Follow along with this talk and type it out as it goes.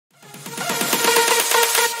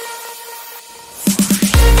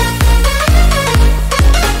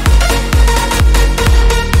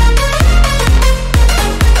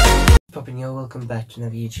welcome back to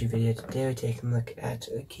another YouTube video. Today we're taking a look at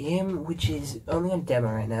a game which is only on demo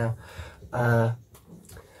right now.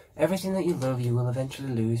 Everything that you love you will eventually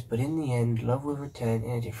lose, but in the end love will return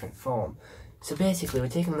in a different form. So basically we're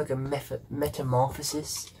taking a look at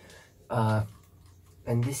Metamorphosis,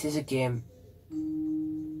 and this is a game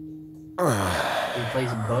that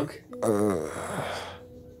plays a bug.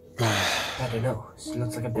 I don't know, it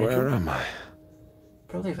looks like a bedroom. Where am I?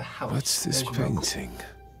 Probably the house. What's this painting?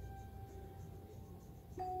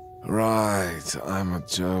 Right, I'm at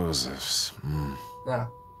Joseph's. Ah.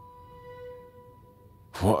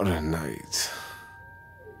 What a night.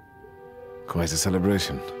 Quite a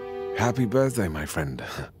celebration. Happy birthday, my friend.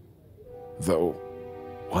 Though,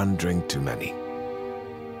 one drink too many.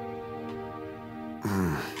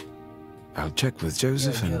 I'll check with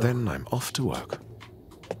Joseph and then I'm off to work.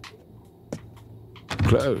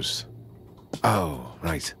 Close. Oh,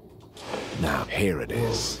 right. Now, here it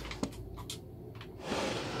is.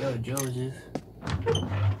 Yo, Joseph.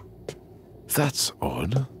 That's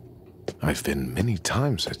odd. I've been many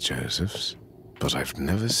times at Joseph's, but I've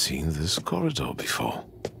never seen this corridor before.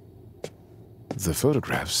 The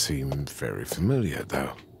photographs seem very familiar,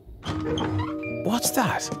 though. What's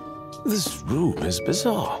that? This room is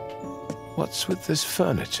bizarre. What's with this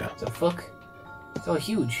furniture? The fuck? It's all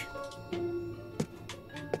huge.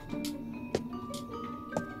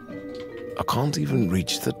 I can't even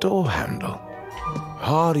reach the door handle.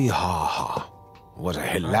 Hardy ha ha. What a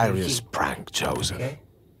hilarious prank, Joseph.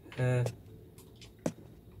 Okay.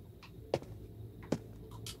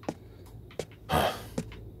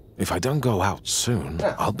 If I don't go out soon,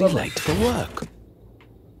 I'll be late for work.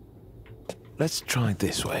 Let's try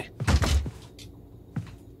this way.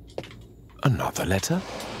 Another letter?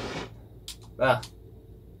 Ah.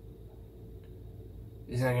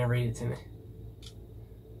 He's not gonna read it to me.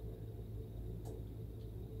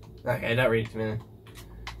 Okay, don't read it to me then.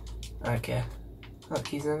 Okay. Look,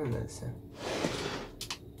 he's not in this then.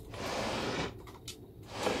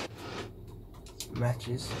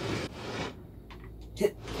 Matches.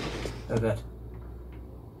 Hit! Oh god.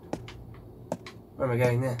 Where am I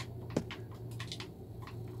going there?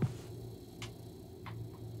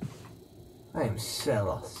 I am so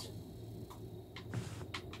lost.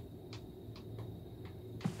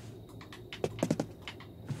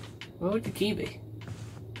 Where would the key be?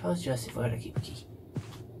 How's Joseph? Where would I keep the key?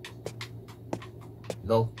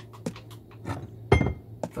 Lol.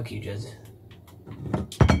 Fuck you, Joseph.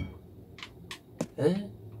 I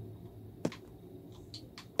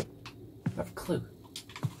have a clue.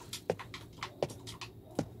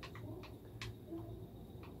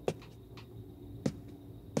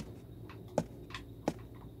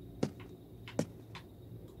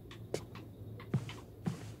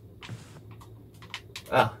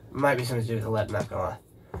 Oh, it might be something to do with the lead, not gonna lie.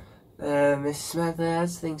 Mrs. Samantha,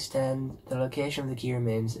 as things stand, the location of the key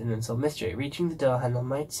remains an unsolved mystery. Reaching the door handle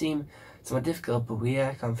might seem somewhat difficult, but we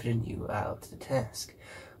are confident you are up to the task.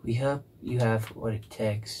 We hope you have what it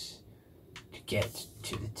takes to get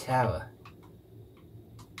to the tower.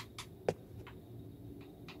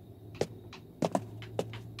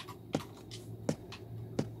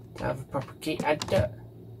 To have a proper key, I don't.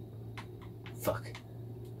 Fuck.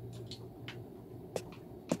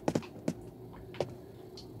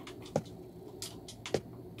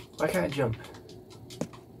 Why can't I jump?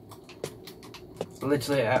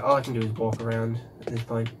 Literally, all I can do is walk around at this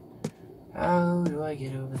point. How do I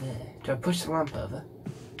get over there? Do I push the lamp over?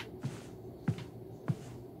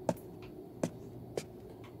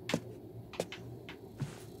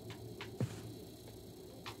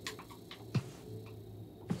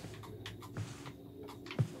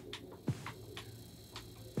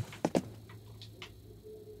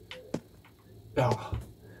 Oh,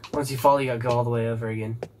 once you fall, you gotta go all the way over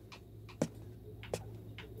again.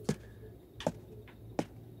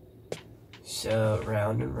 So,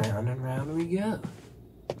 round and round and round we go.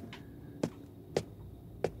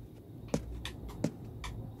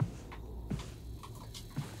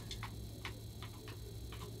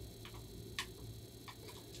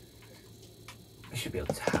 I should be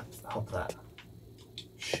able to hop that.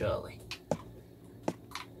 Surely.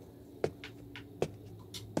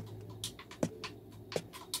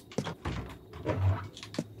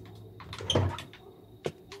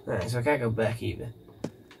 Alright, so I can't go back either.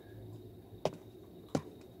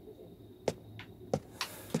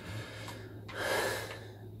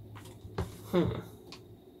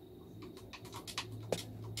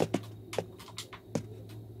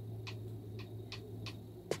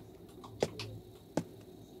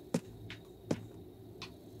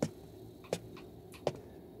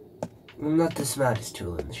 I'm not the smartest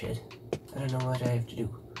tool in the shed. I don't know what I have to do.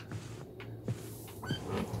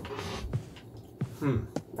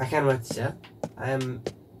 I can work this out. I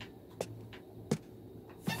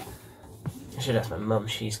should ask my mum,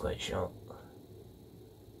 she's quite short.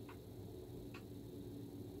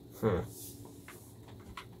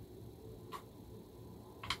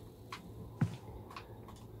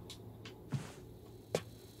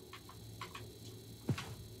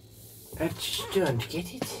 I just don't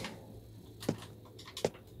get it.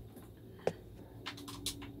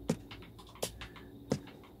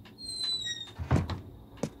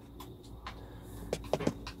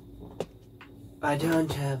 I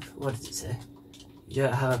don't have, what does it say? You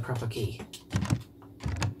don't have a proper key.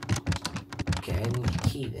 Okay, I need a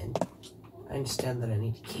key then. I understand that I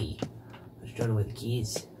need a key. I just don't know where the key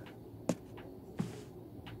is.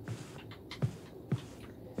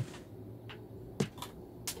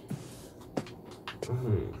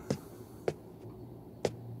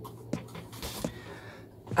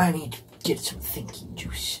 I need to get some thinking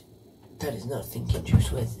juice. That is not thinking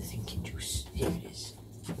juice. Where's the thinking juice? Here it is.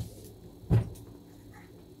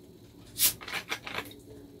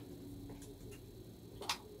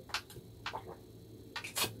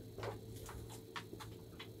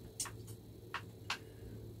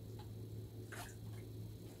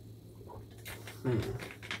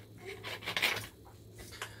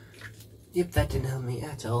 Yep, that didn't help me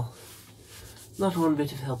at all. Not one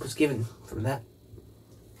bit of help was given from that.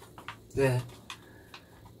 There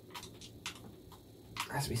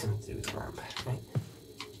has to be something to do with the lamp, right?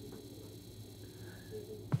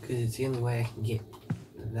 Because it's the only way I can get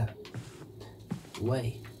that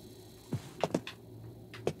way.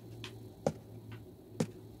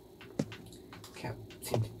 Can't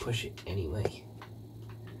seem to push it anyway.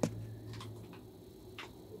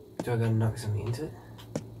 Do I gotta knock something into it?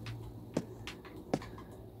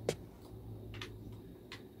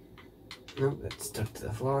 Nope, that's stuck to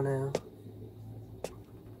the floor now.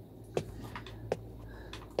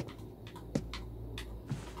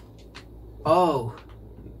 Oh,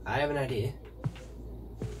 I have an idea.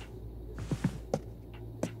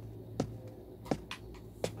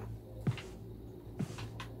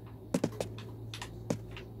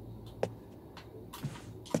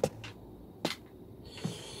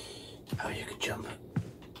 Oh, you could jump.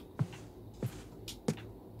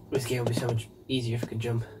 This game would be so much easier if I could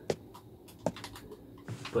jump.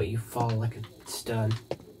 But you fall like a stone.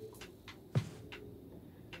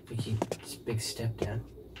 It's a big step down.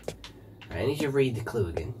 Right, I need to read the clue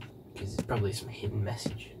again, because it's probably some hidden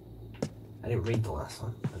message. I didn't read the last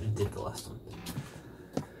one. I just did the last one.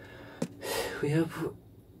 We hope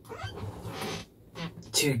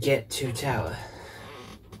to get to tower.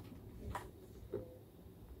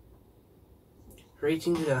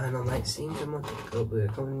 Reaching the diamond might seem somewhat difficult, but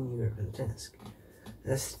accompanying you for the task.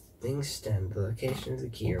 As things stand, the location of the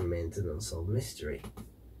key remains an unsolved mystery.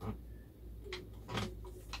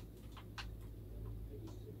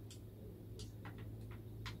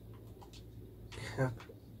 Up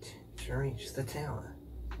to reach the tower.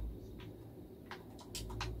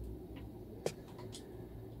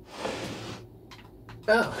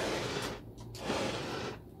 Oh!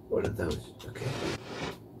 What are those? Okay.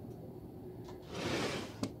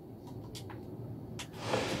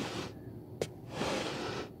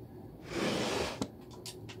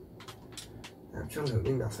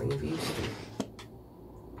 Absolutely nothing of use to me.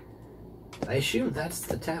 I assume that's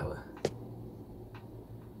the tower.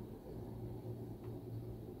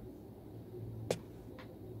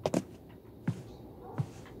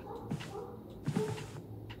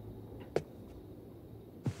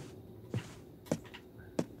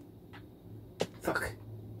 Fuck.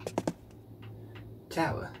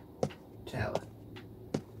 Tower. Tower.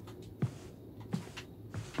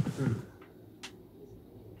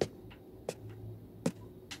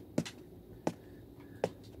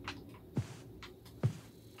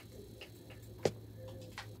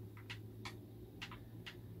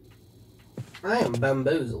 I am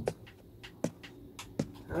bamboozled.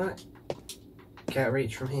 Alright. Can't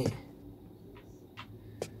reach from here.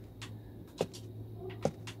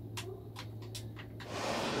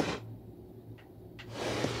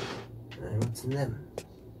 Alright, what's in them?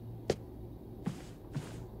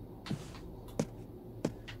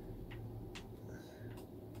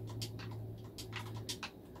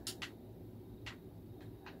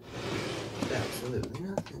 Absolutely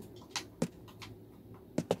nothing.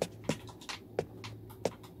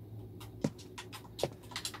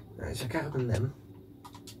 Alright, so I can't open them.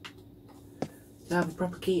 Do I have a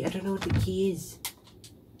proper key? I don't know what the key is.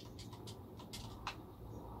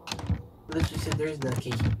 It literally said there is no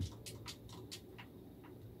key.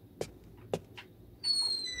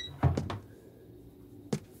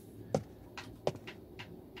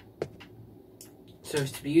 So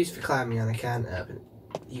it's to be used for climbing and I can't open it.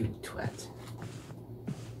 You twat.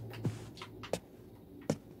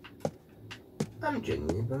 I'm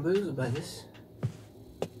genuinely bamboozled by this.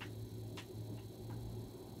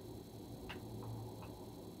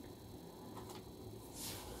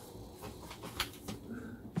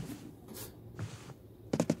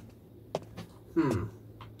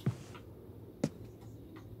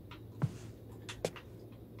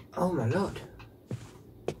 Oh my lord.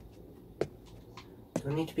 Do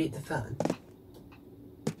I need to beat the phone?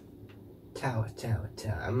 Tower, tower,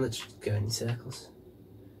 tower. I'm literally going in circles.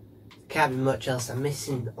 Can't be much else I'm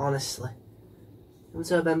missing, honestly. I'm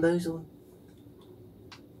so bamboozled.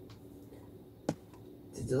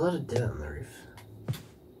 There's a lot of dirt on the roof.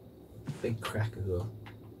 Big crack as well.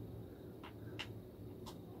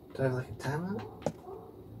 Do I have like a time limit?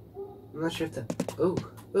 I'm not sure if that... Oh,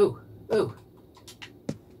 oh, oh!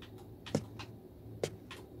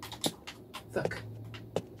 Fuck.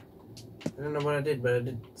 I don't know what I did, but I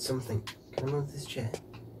did something. Can I move this chair?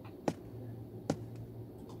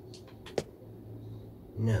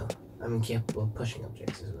 No. I'm incapable of pushing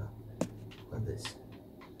objects as well. Like this.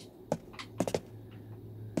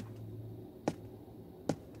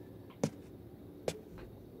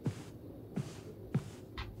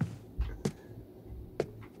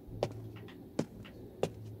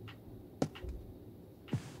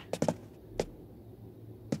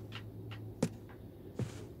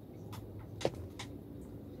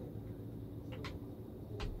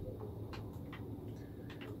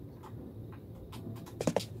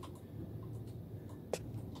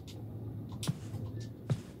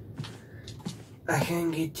 I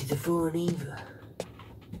can't get to the phone either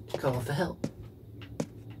to call for help.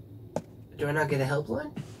 Do I not get a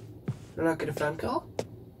helpline? Do I not get a phone call?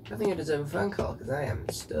 I think I deserve a phone call because I am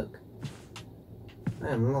stuck. I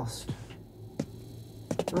am lost.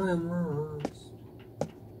 I am lost.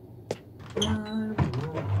 I am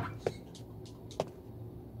lost.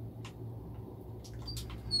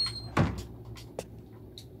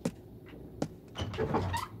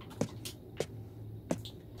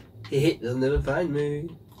 They'll never find me.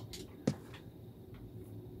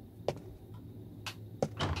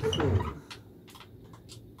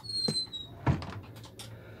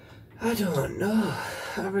 I don't know.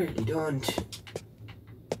 I really don't.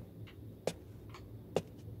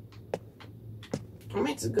 I mean,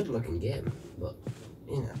 it's a good looking game, but,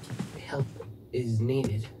 you know, help is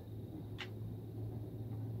needed.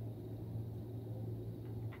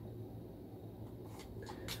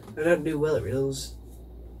 I don't do well at riddles.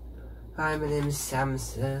 Hi, my name is Sam,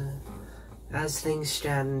 sir. As things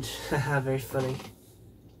stand, haha, very funny.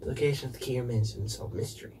 The location of the key remains an unsolved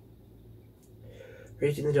mystery.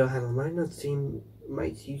 Raising the door handle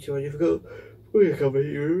might seem too difficult. We come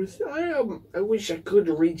here. I wish I could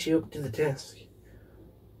reach up to the desk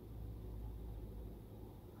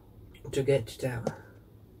to get to tower.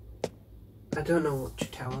 I don't know what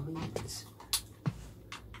to tower means.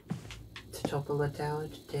 To topple a tower,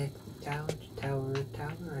 to take the tower, to tower a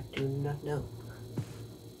tower, I do not know.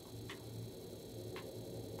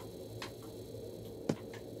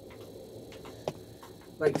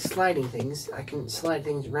 Like sliding things, I can slide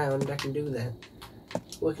things around, I can do that.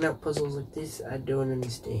 Working out puzzles like this, I don't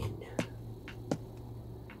understand.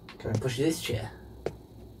 Can I push this chair?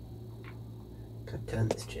 Can I turn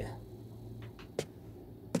this chair?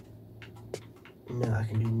 No, I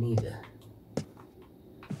can do neither.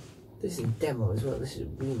 This is a demo as well, this is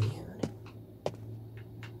really hard.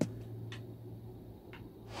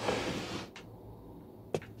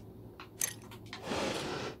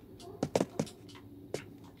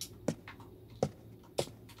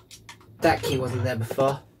 That key wasn't there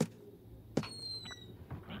before.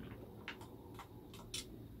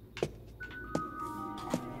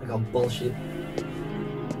 I got bullshit.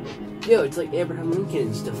 Yo, it's like Abraham Lincoln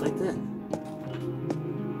and stuff like that.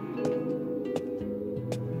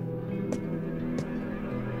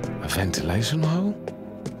 A ventilation hole?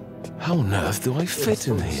 How on earth do I fit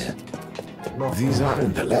in here? These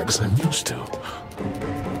aren't the legs I'm used to.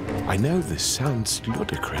 I know this sounds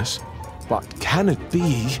ludicrous, but can it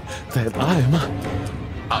be that I'm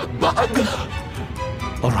a bug?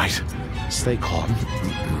 All right, stay calm.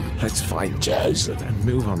 Let's find Joseph and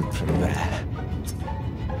move on from there.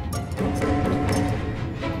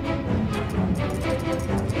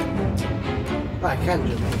 I can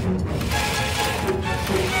jump.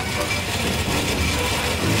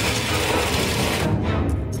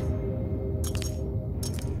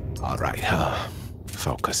 All right,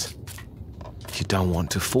 focus. You don't want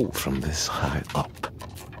to fall from this high up.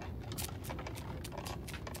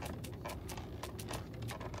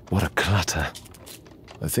 What a clutter.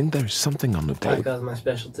 I think there's something on the table. That was my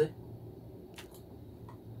specialty.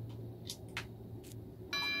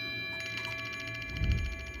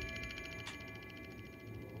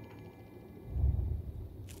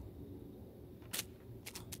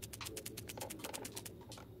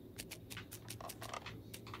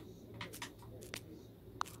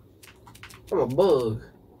 I'm a bug.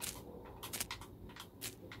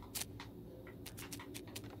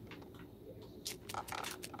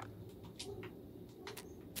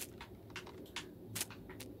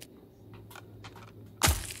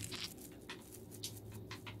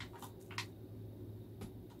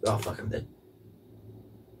 Oh fuck, I'm dead.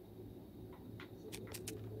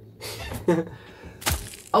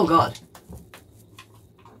 Oh god.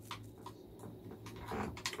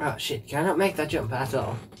 Oh shit, can I not make that jump at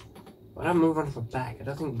all? Why don't I move onto the back? I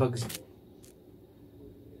don't think bugs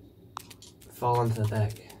fall onto the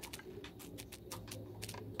back.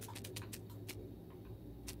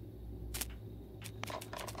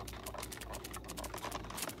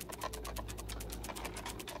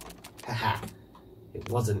 Haha. It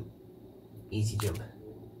wasn't easy jump.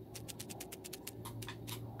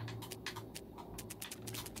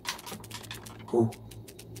 Ooh.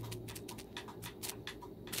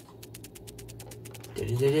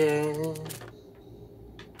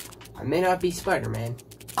 I may not be Spider-Man.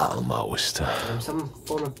 Almost. I'm some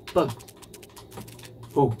form of bug.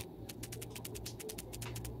 Ooh.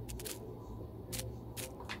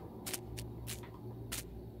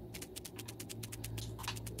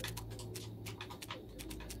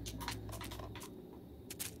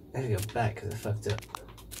 I have to go back because I fucked up.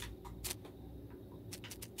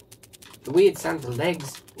 The weird sound of the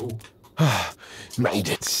legs. Ooh. Made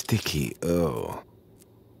it sticky. Oh.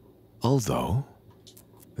 Although,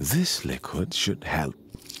 this liquid should help.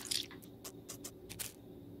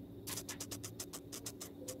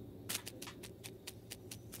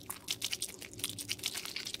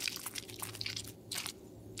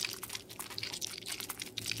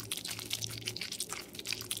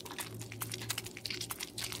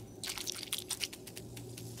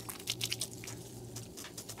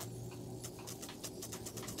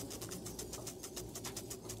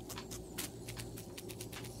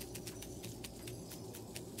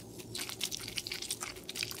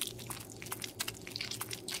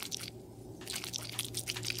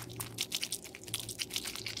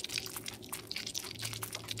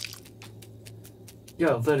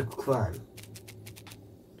 Yo, vertical climb.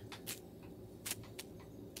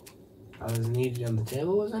 I was needed on the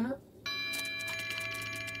table, wasn't it?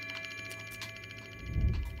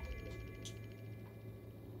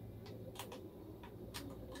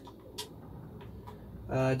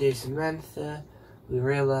 Dear Samantha, we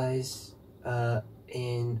realize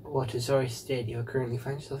in what a sorry state you are currently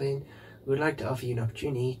find yourself in. We would like to offer you an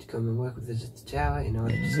opportunity to come and work with us at the tower in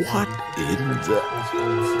order to... What in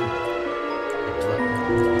the...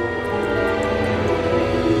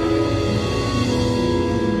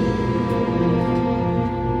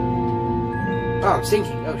 Oh, I'm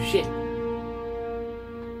sinking. Oh, shit.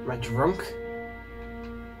 Am I drunk?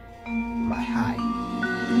 Am I high?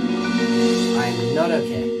 I'm not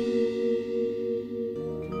okay.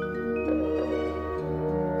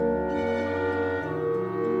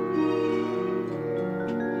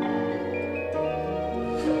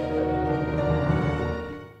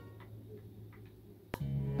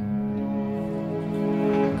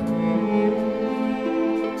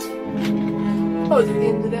 Oh, it's at the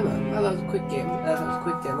end of the demo. Oh, that was a quick game. That was a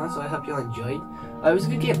quick demo, so I hope you all enjoyed. It was a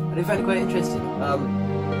good game. I find it quite interesting.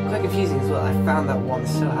 Quite confusing as well. I found that one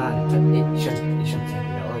so hard. It shouldn't take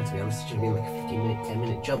me that long, to be honest. It should have been like a 15-minute,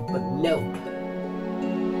 10-minute jump, but no.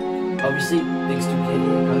 Obviously, big stupid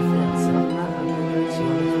idea.